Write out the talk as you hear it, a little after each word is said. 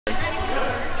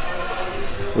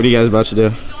What are you guys about to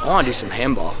do? I want to do some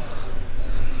handball.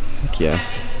 Heck yeah.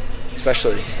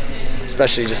 Especially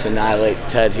just annihilate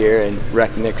Ted here and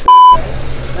wreck Nick's.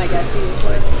 I guess he was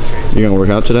like. You gonna work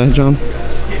out today, John?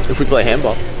 If we play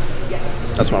handball.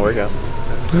 That's my workout.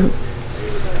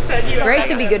 Grace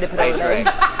would be good to put over there.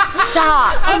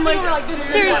 Stop! I'm like,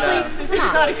 seriously?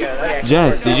 Stop.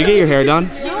 Jess, did you get your hair done?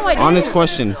 No, I didn't. Honest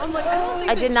question.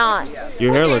 I did not.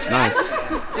 Your hair looks nice.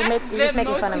 You're just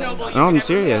making fun of me. No, I'm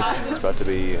serious. It's about to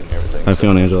be and everything. How you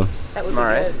feeling, Angela? That would be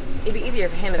good. It'd be easier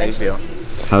for him eventually. How you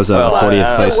feel? How's that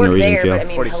 40th place in the region feel?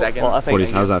 42nd. Well, I think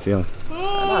 40th, how's that feel?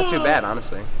 not too bad,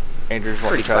 honestly. Andrew's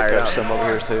Pretty try to fired catch up. some over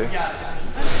here too.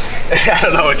 I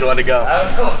don't know which one to go.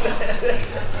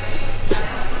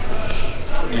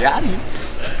 Got him.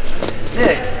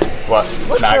 Nick. What?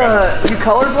 You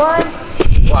colorblind?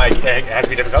 Why? It has to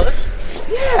be different colors?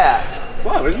 Yeah.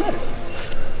 Why? What does it matter?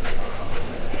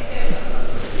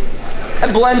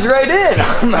 That blends right in.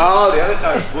 Oh, the other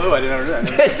side is blue. I didn't understand.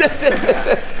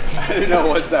 I didn't know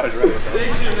what side was red.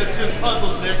 It's just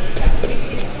puzzles, Nick.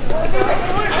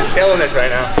 Killing this right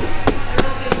now.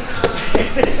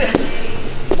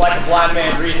 Like a blind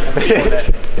man reading a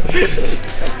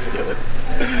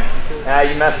Ah,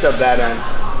 you messed up that end.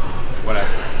 What?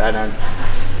 That end.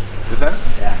 This end?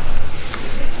 Yeah.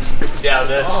 See how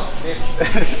this?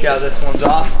 See how this one's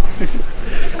off?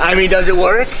 I mean, does it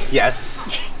work? Yes.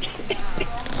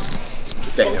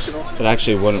 It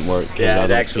actually wouldn't work. Yeah,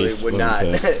 it actually would not.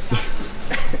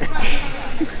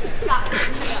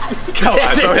 Come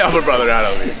on, somebody help a brother out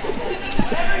over here.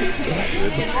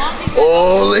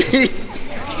 Holy.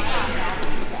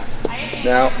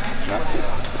 Now,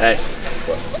 hey,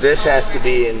 this has to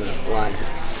be in the line.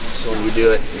 So when you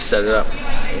do it, you set it up.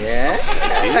 Yeah.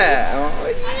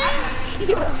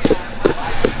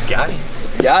 Got him.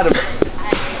 Got him.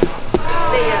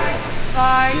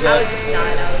 Bye. I was 9. I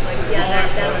was like, yeah,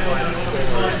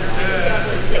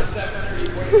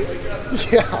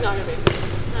 Yeah. He's not gonna make it.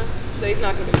 So he's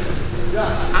not gonna make it.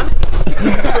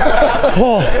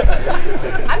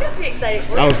 I'm just pretty excited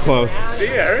for That was close. See, it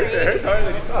hurts harder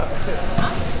than you thought.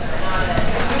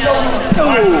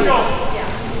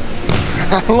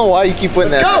 I don't know why you keep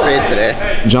putting that in your face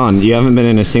today. John, you haven't been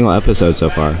in a single episode so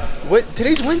far. What?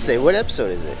 Today's Wednesday. What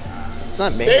episode is it? It's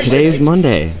not Mayhem. Today's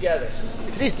Monday.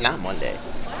 Today's not Monday.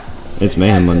 It's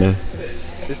Mayhem Monday.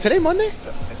 Is today Monday?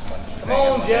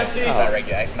 Come on, Jesse. It's not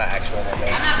regular. It's not actual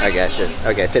Monday. I gotcha.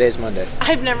 Okay, today's Monday.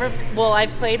 I've never, well,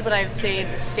 I've played, but I've stayed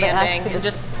standing and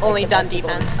just only done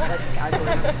defense.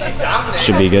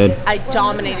 Should be good. I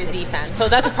dominated defense, so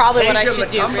that's probably what I should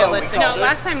do realistically. No,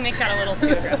 last time Nick got a little too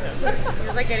aggressive. He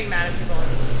was like getting mad at people.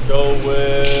 Go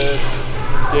with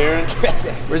Darren.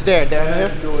 Where's Darren? Darren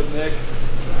here? Go with Nick.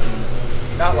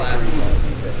 Not last.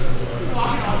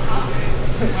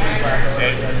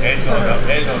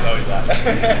 Angelo's always last.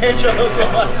 Angelo's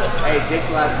last. Hey, Dick's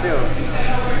last too.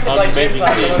 It's like Jake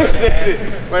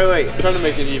Wait. I'm trying to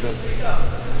make it even. It's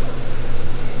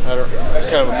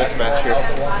kind of a mismatch here.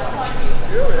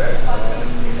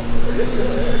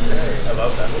 I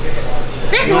love that.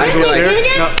 Chris, you want to do it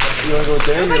again? No, you want to go with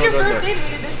Darren? It was like your first day that we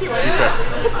did this too, right?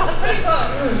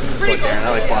 Look, Darren, I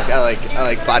like block. I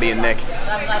like body and Nick.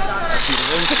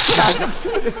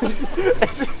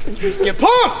 Get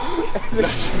pumped!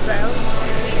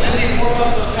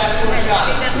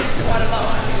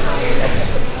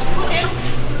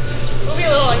 We'll be a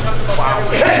little uncomfortable.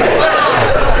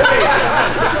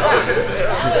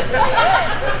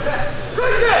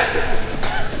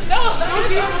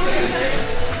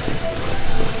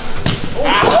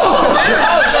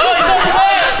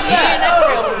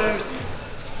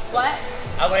 What?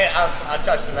 I'll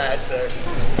touch the match first.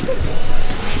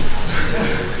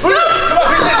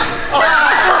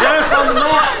 Yes, on the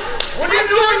mat. What are you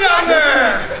doing down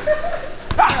there?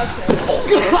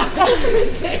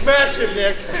 Smash him,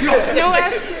 Nick. No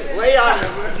way. Lay on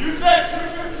him. You said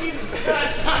 215 and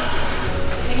smash.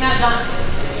 Take that, John.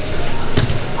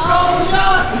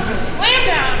 Slam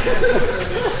down.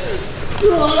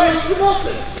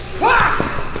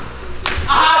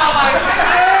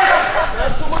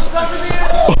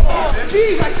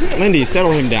 Lindy,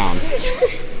 settle him down.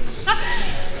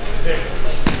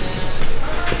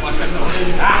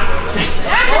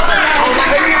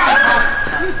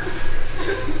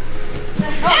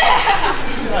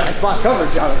 Nice block cover,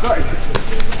 John. I'm sorry.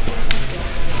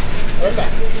 Right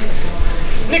back.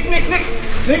 Nick.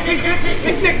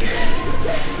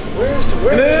 Where's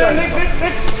Nick?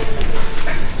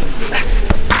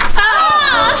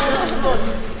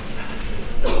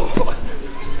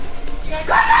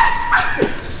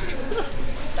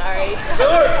 Sorry. He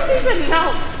said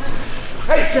no.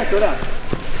 Hey, Jack, go down.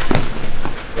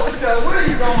 Where are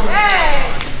you going?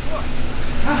 Hey!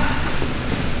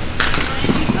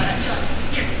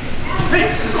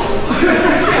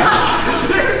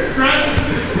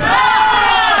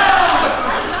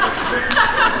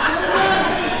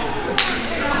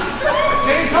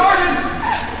 James Harden!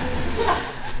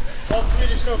 All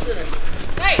Swedish no finish.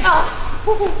 Hey!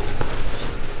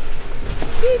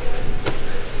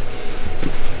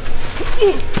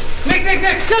 Nick!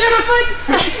 Still got my foot!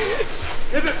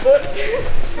 Pivot foot!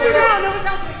 Stay down, no one's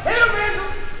helping me. Hit him, Andrew!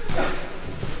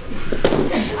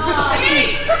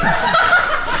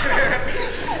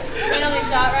 Penalty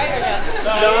shot, right? Or no?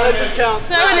 No, that just counts.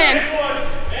 7 in.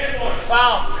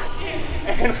 Wow.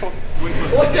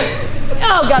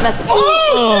 Oh, God, that's... Oh.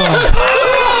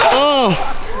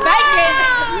 Bacon!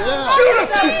 Shoot him!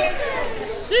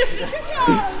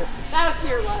 That was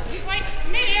pure luck. Like,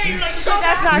 mid-air, you're like, shit,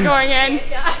 that's not going in.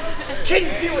 Can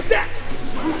you deal with that?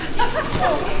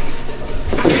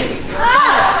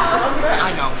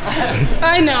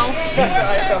 I know.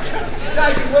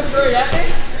 Guys, you look very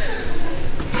happy.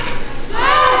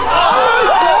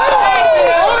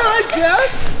 Alright, Jack.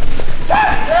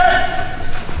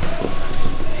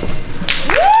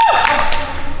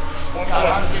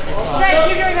 Hey,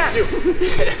 keep doing that.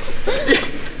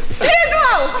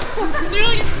 Angelo!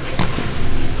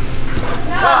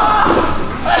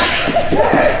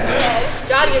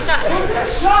 Johnny, a shot.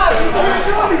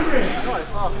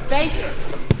 Thank you.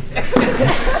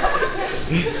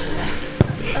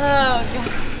 Oh, God.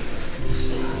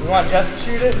 You want Jess to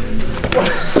shoot it?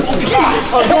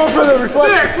 I'm going for the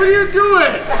reflection. Nick, what are you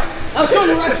doing? I'll show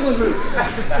you wrestling moves.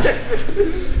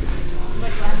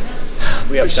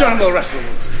 We up Show top. him the wrestling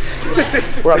move.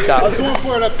 We're up top. I was going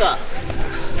for it up top.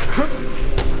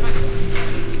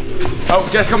 Oh,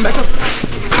 Jess, come back up.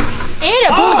 And a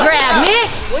boo grab, Nick.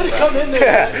 Way to come in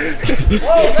there.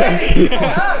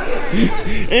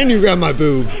 And you grabbed my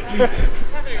boob.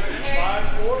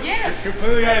 You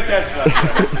clearly got intention.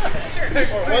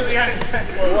 Or was he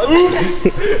unintentional?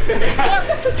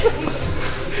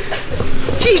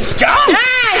 Jeez, John!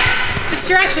 Nice!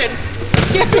 Distraction.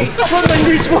 Gives me.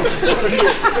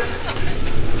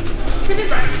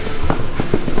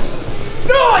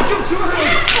 No, I jumped too early.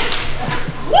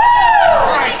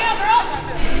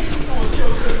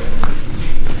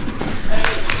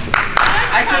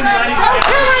 I couldn't do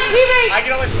anything. I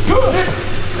can only do it.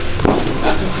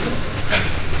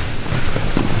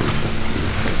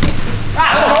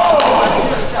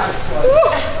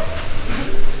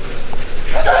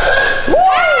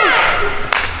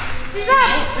 She's up.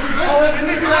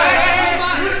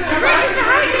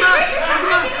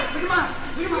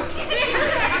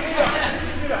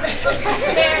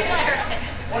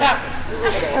 What happened?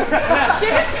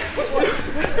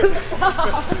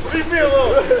 Leave me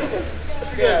alone.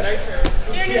 Yeah, nice.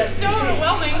 You're so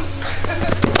overwhelming.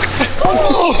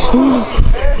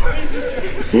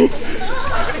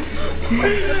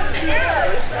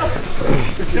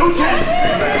 No time.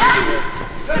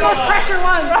 The most pressure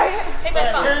one, right? Hey, my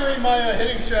phone. Apparently my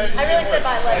hitting strategy. I really said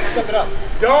my leg. Step it up.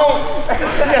 Don't.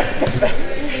 Yes.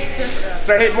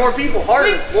 Try to hit more people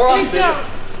harder. More often.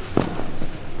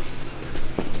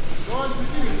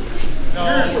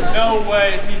 No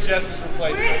way is he Jess's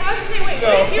replacement. I was gonna say, wait, No.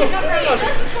 he was not ready.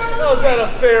 How is that a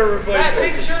fair replacement?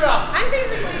 Take the shirt off. I'm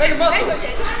basically Make a muscle.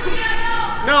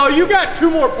 No, you got 2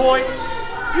 more points.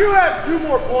 You have 2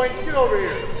 more points. Get over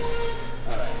here.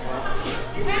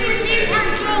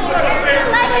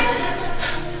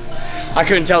 I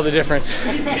couldn't tell the difference.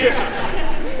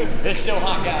 It's still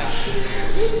hot, guy.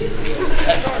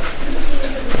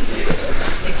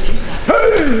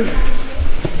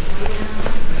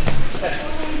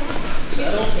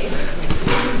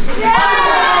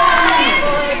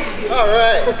 All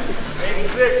right.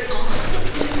 86.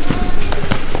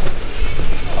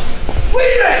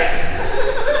 Leave it!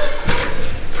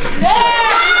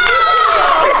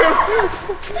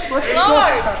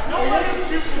 Lord!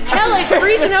 Hell, like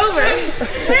freezing over.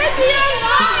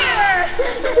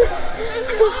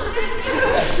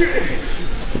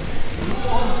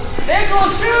 They're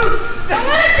gonna shoot! I'm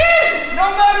gonna shoot! No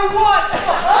matter what!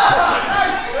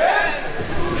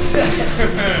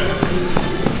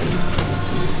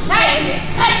 Hey!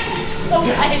 Hey! Oh,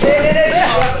 I hit you.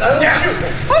 Yes!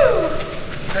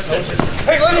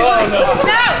 Hey, let me No!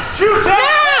 shoot! No!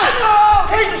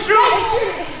 Casey, shoot!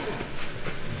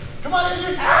 Come on,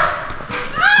 Adrian!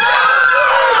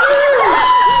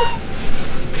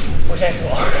 Where's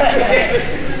Angelo?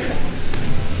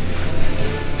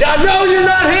 John, no, you're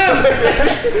not him!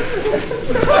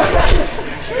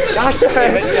 Gosh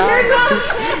damn it, John.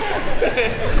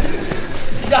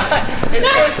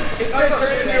 It's going to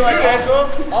turn into like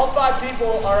Angelo. All 5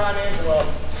 people are on Angelo.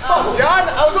 Oh, John,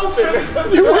 I was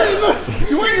open. You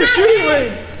were in the shooting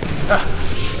lane.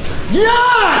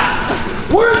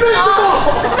 Yes! We're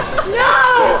invincible! No!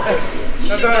 You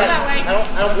should go that way. I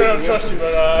don't trust you,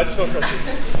 but I just don't trust you.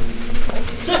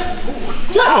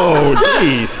 Oh,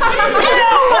 jeez. Why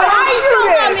you still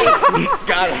got me?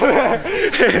 Got him.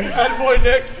 Good boy,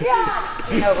 Nick.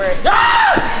 Over it.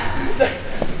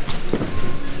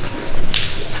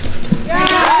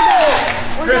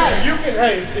 Chris, you can,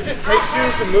 hey, if it takes you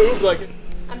to move, like.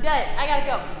 I'm dead. I gotta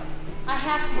go. I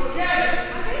have to.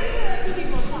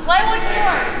 Play one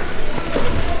more.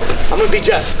 I'm gonna be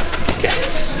Jess. Okay.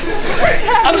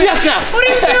 I'm Jess now. What are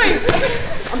you doing?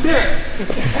 I'm Derek.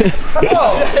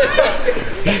 Oh.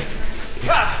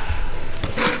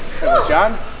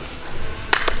 John.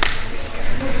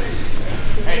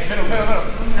 Hey, middle.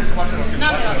 Chris, watch middle. It's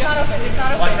not open. It's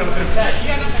not open. Watch middle too. You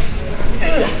got nothing.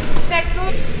 Next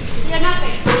move. You got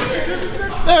nothing.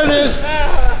 There it is.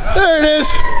 There it is.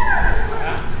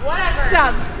 Whatever.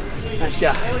 Stop. Nice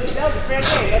shot.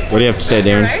 What do you have to say,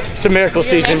 Darren? It's a miracle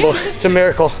season, boy. It's a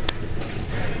miracle.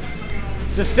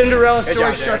 The Cinderella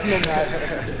story struck midnight.